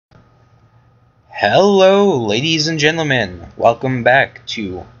Hello, ladies and gentlemen. Welcome back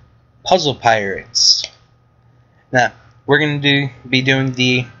to Puzzle Pirates. Now, we're going to be doing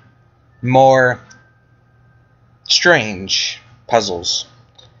the more strange puzzles.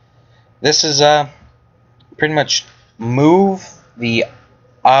 This is pretty much move the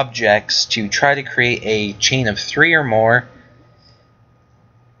objects to try to create a chain of 3 or more.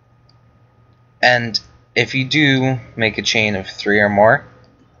 And if you do make a chain of 3 or more,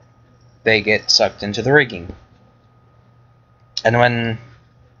 they get sucked into the rigging. And when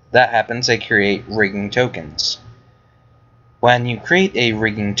that happens, they create rigging tokens. When you create a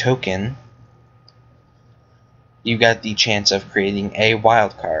rigging token, you got the chance of creating a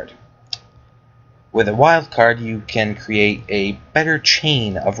wild card. With a wild card, you can create a better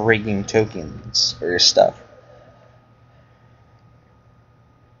chain of rigging tokens or stuff.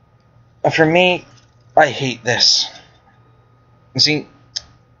 For me, I hate this. You see,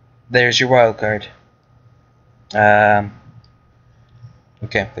 there's your wild card. Okay,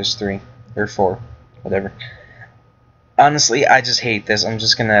 there's 3 or 4, whatever. Honestly, I just hate this. I'm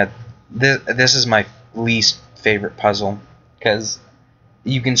just gonna. This is my least favorite puzzle because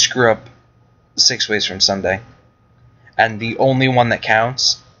you can screw up 6 ways from Sunday, and the only one that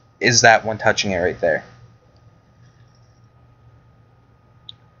counts is that one touching it right there.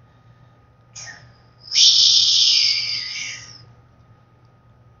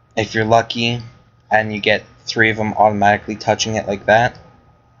 If you're lucky and you get 3 of them automatically touching it like that,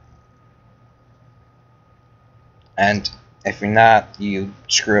 and if you're not, you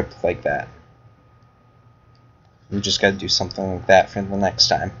screw up like that. You just gotta do something like that for the next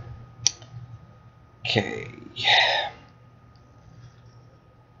time. Okay.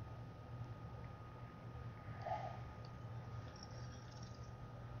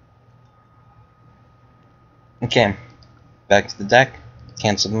 Okay. Back to the deck.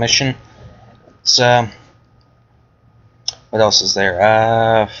 Cancel the mission. It's, what else is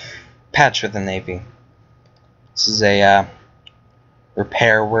there? Patch with the Navy. This is a,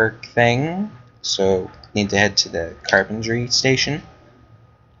 repair work thing, so need to head to the carpentry station.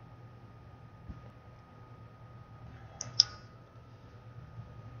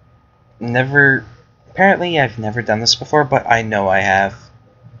 Apparently I've never done this before, but I know I have.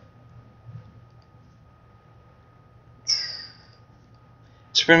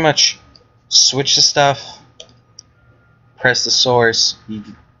 So pretty much switch the stuff, press the source, you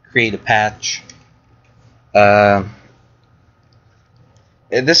create a patch.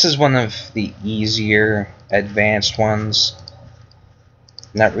 This is one of the easier advanced ones.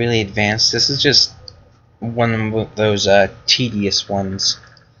 Not really advanced, this is just one of those tedious ones.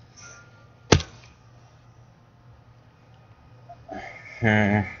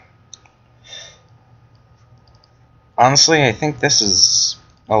 Honestly, I think this is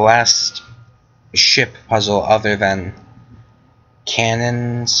the last ship puzzle other than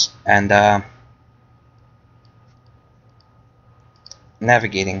cannons and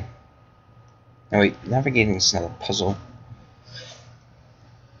navigating. No, wait, navigating is not a puzzle.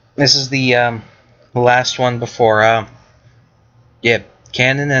 This is the last one before yeah,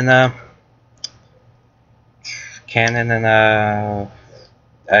 cannon and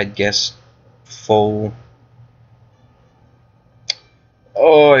I guess full.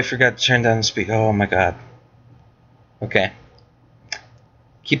 Oh, I forgot to turn down the speed. Oh my god. Okay.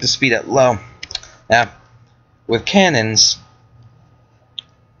 Keep the speed at low. Now, with cannons,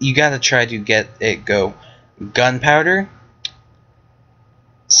 you gotta try to get it go gunpowder,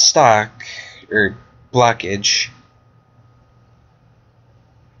 stock, or blockage.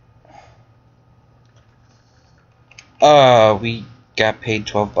 We got paid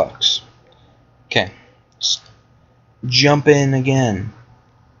 12 bucks. Okay. Let's jump in again.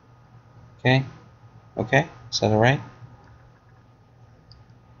 Okay? Okay? Is that alright?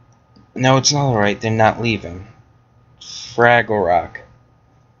 No, it's not alright. They're not leaving. Fraggle Rock.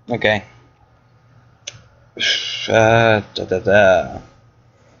 Okay.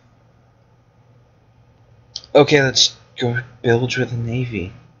 Okay, let's go build with the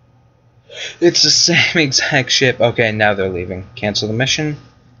Navy. It's the same exact ship. Okay, now they're leaving. Cancel the mission.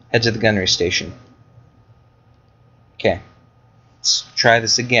 Head to the gunnery station. Okay. Let's try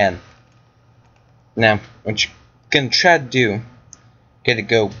this again. Now, what you're gonna try to do, gotta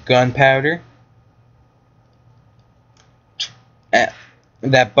go gunpowder.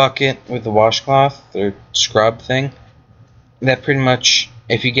 That bucket with the washcloth or scrub thing, that pretty much,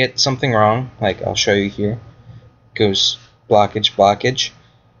 if you get something wrong, like I'll show you here, goes blockage, blockage.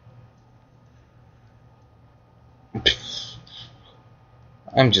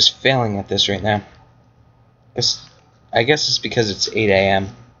 I'm just failing at this right now. I guess it's because it's 8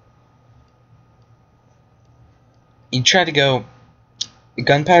 a.m. You try to go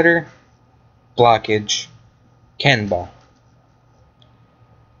gunpowder, blockage, cannonball.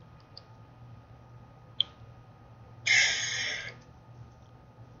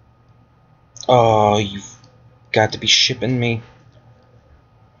 Oh, you've got to be shipping me.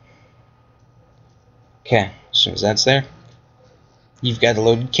 Okay, as soon as that's there, you've got a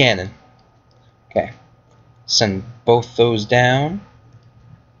loaded cannon. Okay, send both those down.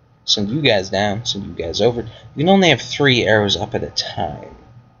 Send you guys down. Send you guys over. You can only have 3 arrows up at a time.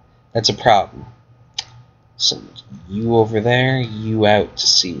 That's a problem. Send you over there, you out to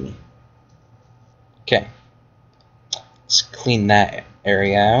sea. Okay. Let's clean that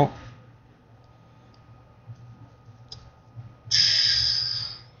area out.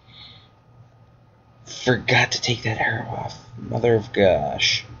 Forgot to take that arrow off. Mother of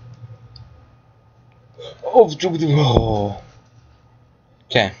gosh. Oh.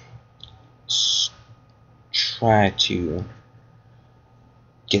 Okay. Let's try to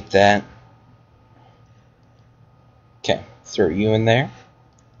get that. Okay. Throw you in there.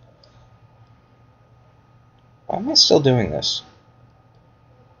 Why am I still doing this?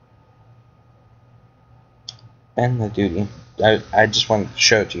 And the duty. I just wanted to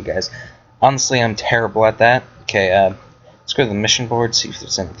show it to you guys. Honestly, I'm terrible at that. Okay, let's go to the mission board, see if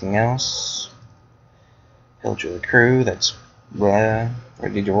there's anything else. Pillage of the crew, that's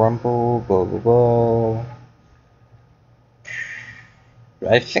ready to rumble, blah blah blah.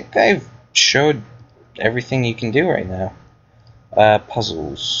 I think I've showed everything you can do right now.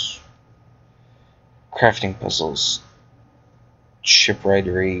 Puzzles. Crafting puzzles.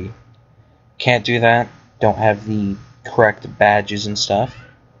 Shipwrightery. Can't do that. Don't have the correct badges and stuff.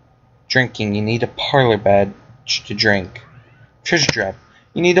 Drinking, you need a parlor badge to drink. Treasure drop,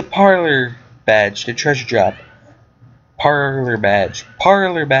 you need a parlor badge to treasure drop. Parlor badge,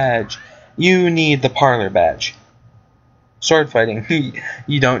 you need the parlor badge. Sword fighting,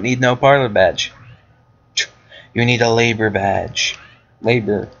 you don't need no parlor badge. You need a labor badge.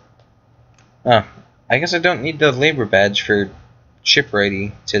 Labor. Oh, I guess I don't need the labor badge for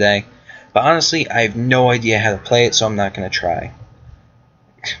shipwrighting today. But honestly, I have no idea how to play it, so I'm not going to try.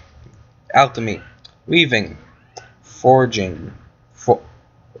 Alchemy, weaving, foraging,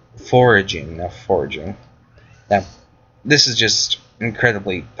 foraging. Now, this is just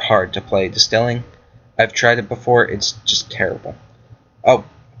incredibly hard to play. Distilling, I've tried it before, it's just terrible. Oh,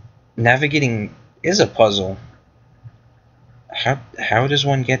 navigating is a puzzle. How does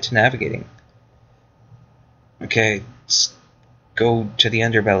one get to navigating? Okay, let's go to the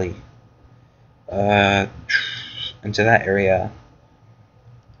underbelly. Into that area.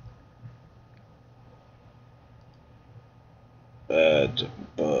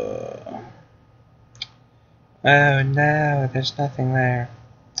 Oh no, there's nothing there.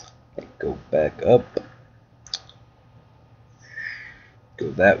 Go back up. Go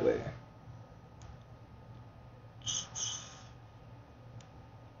that way.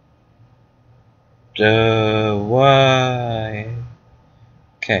 Why?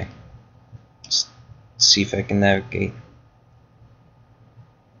 Okay. Let's see if I can navigate.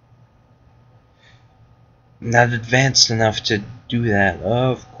 Not advanced enough to do that.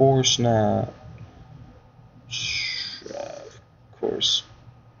 Of course not. Of course.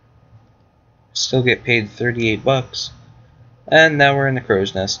 Still get paid 38 bucks. And now we're in the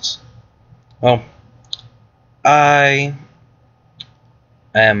crow's nests. Well, I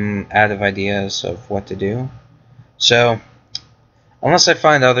am out of ideas of what to do. So, unless I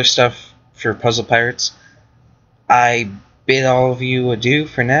find other stuff for Puzzle Pirates, I bid all of you adieu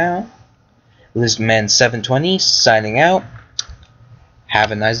for now. Lizman720 signing out.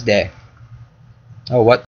 Have a nice day. Oh, what?